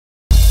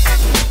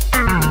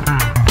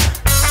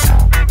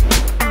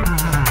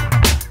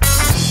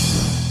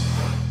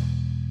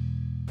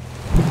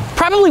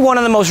Probably one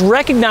of the most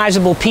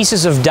recognizable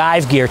pieces of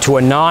dive gear to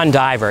a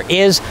non-diver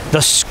is the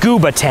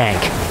scuba tank.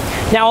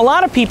 Now, a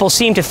lot of people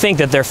seem to think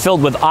that they're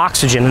filled with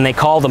oxygen and they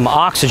call them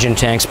oxygen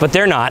tanks, but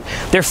they're not.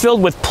 They're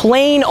filled with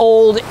plain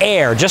old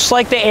air, just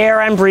like the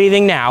air I'm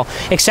breathing now,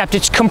 except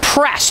it's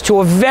compressed to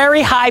a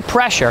very high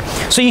pressure,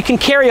 so you can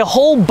carry a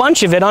whole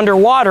bunch of it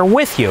underwater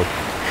with you.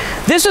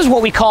 This is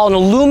what we call an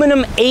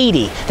aluminum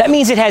 80. That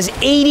means it has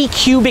 80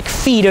 cubic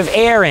feet of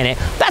air in it.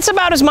 That's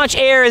about as much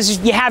air as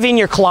you have in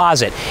your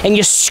closet. And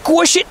you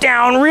squish it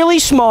down really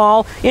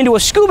small into a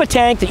scuba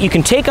tank that you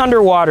can take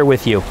underwater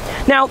with you.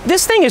 Now,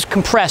 this thing is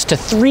compressed to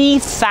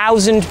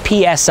 3,000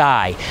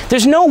 PSI.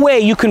 There's no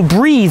way you can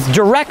breathe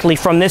directly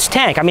from this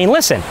tank. I mean,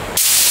 listen.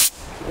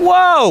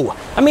 Whoa!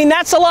 I mean,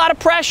 that's a lot of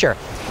pressure.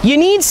 You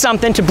need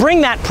something to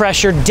bring that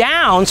pressure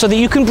down so that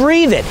you can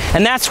breathe it.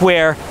 And that's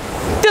where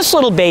this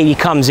little baby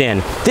comes in.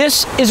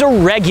 This is a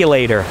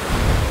regulator.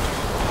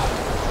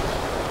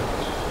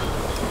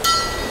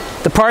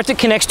 The part that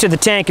connects to the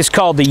tank is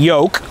called the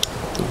yoke.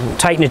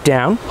 Tighten it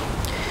down.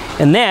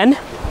 And then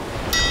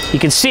you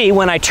can see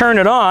when I turn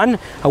it on,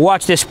 I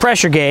watch this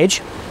pressure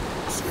gauge.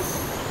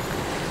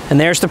 And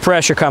there's the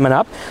pressure coming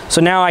up. So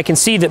now I can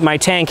see that my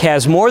tank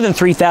has more than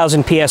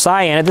 3,000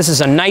 PSI in it. This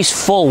is a nice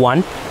full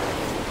one.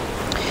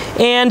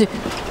 And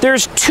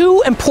there's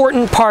two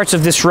important parts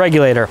of this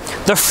regulator.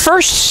 The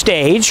first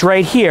stage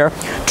right here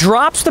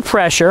drops the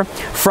pressure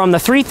from the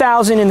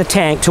 3,000 in the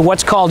tank to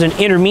what's called an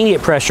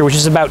intermediate pressure, which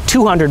is about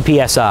 200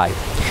 PSI.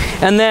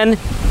 And then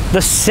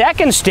the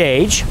second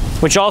stage,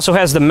 which also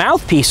has the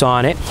mouthpiece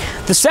on it,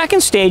 the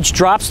second stage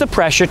drops the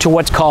pressure to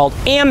what's called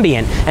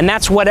ambient, and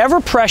that's whatever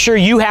pressure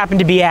you happen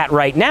to be at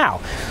right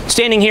now.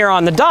 Standing here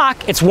on the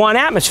dock, it's 1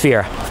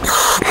 atmosphere.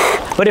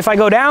 But if I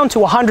go down to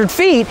 100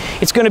 feet,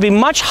 it's going to be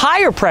much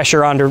higher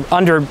pressure under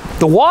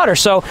the water.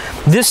 So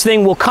this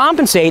thing will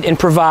compensate and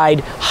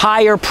provide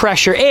higher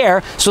pressure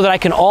air so that I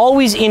can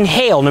always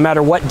inhale no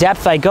matter what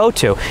depth I go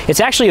to. It's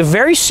actually a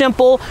very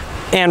simple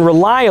and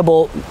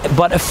reliable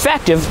but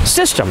effective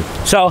system.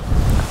 So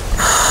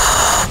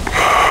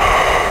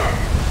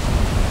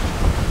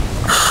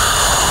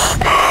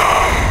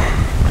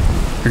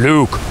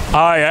Luke,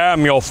 I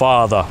am your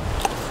father.